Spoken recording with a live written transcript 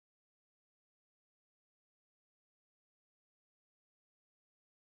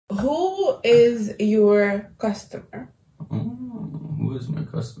Who is your customer? Who is my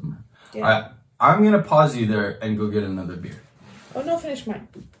customer? Yeah. I'm gonna pause you there and go get another beer. Oh no, finish mine.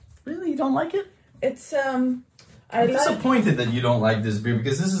 Really? You don't like it? It's I'm disappointed that you don't like this beer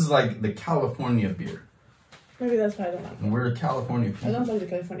because this is like the California beer. Maybe that's why I don't like it. And we're California people. I don't like the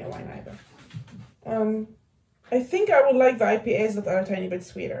California wine either. I think I would like the IPAs that are a tiny bit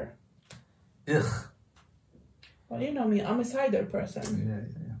sweeter. Ugh. Well, you know me, I'm a cider person.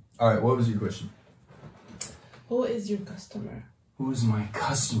 Yeah. All right, what was your question? Who is your customer? Who's my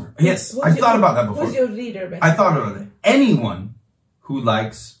customer? Yes, I thought about that before. Who's your reader, basically? I thought about it. Anyone who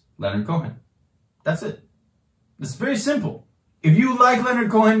likes Leonard Cohen. That's it. It's very simple. If you like Leonard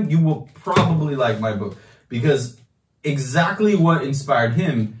Cohen, you will probably like my book. Because exactly what inspired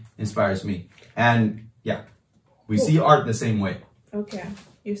him inspires me. And yeah, we see art the same way. Okay,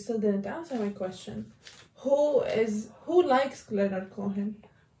 you still didn't answer my question. Who likes Leonard Cohen?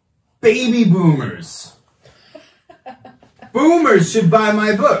 Baby boomers. Boomers should buy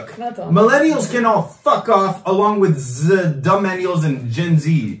my book. Not all. Millennials can all fuck off along with the dumb-ennials and Gen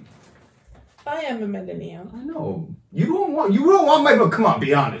Z. I am a millennial. I know. You don't want my book. Come on,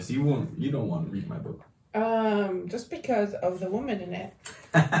 be honest. You don't want to read my book. Just because of the woman in it.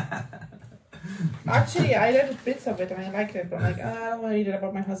 Actually, I read bits of it and I liked it, but I'm like, I don't want to read it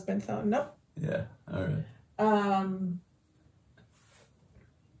about my husband, so nope. Yeah, alright.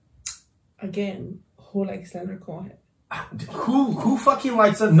 Again, who likes Leonard Cohen? Who fucking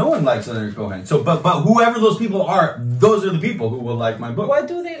likes it? No one likes Leonard Cohen. So, but whoever those people are, those are the people who will like my book. What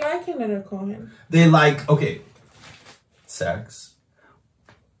do they like in Leonard Cohen? They like, okay, sex.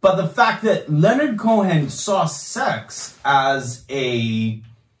 But the fact that Leonard Cohen saw sex as a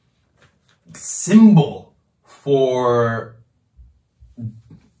symbol for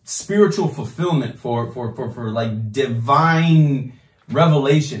spiritual fulfillment, for like divine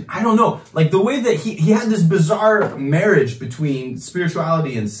revelation. I don't know. Like the way that he had this bizarre marriage between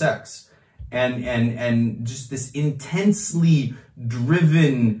spirituality and sex and just this intensely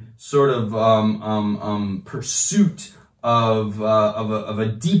driven sort of pursuit of a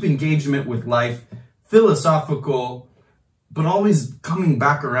deep engagement with life, philosophical, but always coming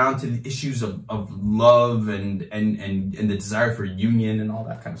back around to the issues of love and the desire for union and all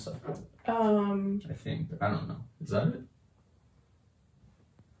that kind of stuff. I think. I don't know. Is that it?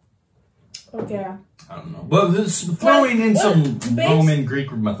 Okay. I don't know. But throwing in some Roman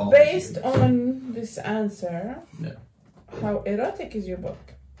Greek mythology. Based on this answer, yeah. How erotic is your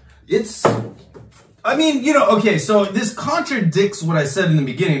book? It's, I mean, you know, okay, so this contradicts what I said in the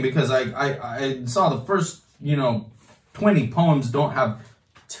beginning because I saw the first, 20 poems don't have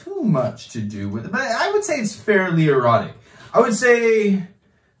too much to do with it, but I would say it's fairly erotic. I would say,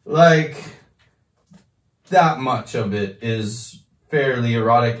 like, that much of it is fairly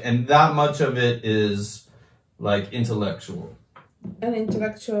erotic, and that much of it is, like, intellectual. And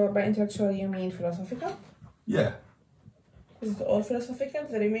intellectual, by intellectual you mean philosophical? Yeah. Is it all philosophical,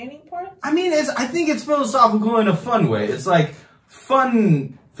 the remaining part? I mean, I think it's philosophical in a fun way. It's like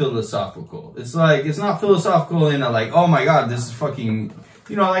fun philosophical. It's like, it's not philosophical in a like, oh my god, this is fucking,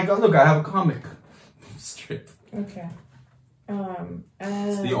 like, look, I have a comic strip. Okay.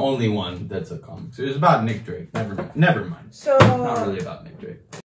 It's the only one that's a comic. So it's about Nick Drake. Never mind. So, not really about Nick Drake.